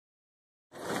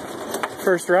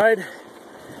First ride.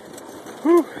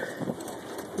 Whew.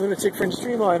 Lunatic Fringe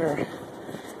Streetliner.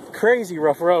 Crazy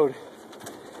rough road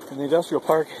in the industrial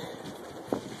park.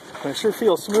 But it sure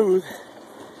feels smooth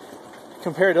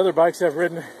compared to other bikes I've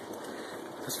ridden.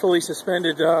 This fully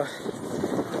suspended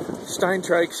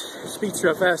Steintrike's Speedster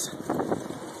FS.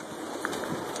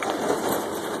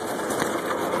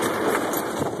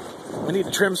 I need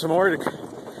to trim some more to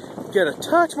get a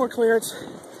touch more clearance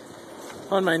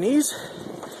on my knees.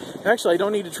 Actually, I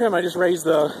don't need to trim, I just raise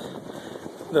the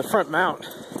front mount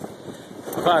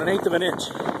about 1/8 of an inch.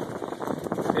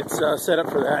 It's set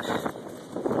up for that.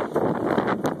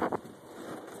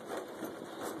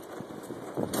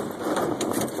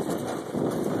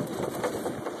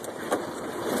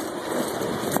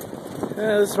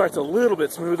 This part's a little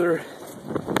bit smoother.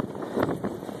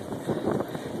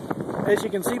 As you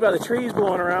can see by the trees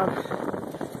blowing around,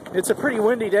 it's a pretty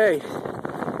windy day,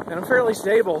 and I'm fairly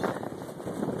stable.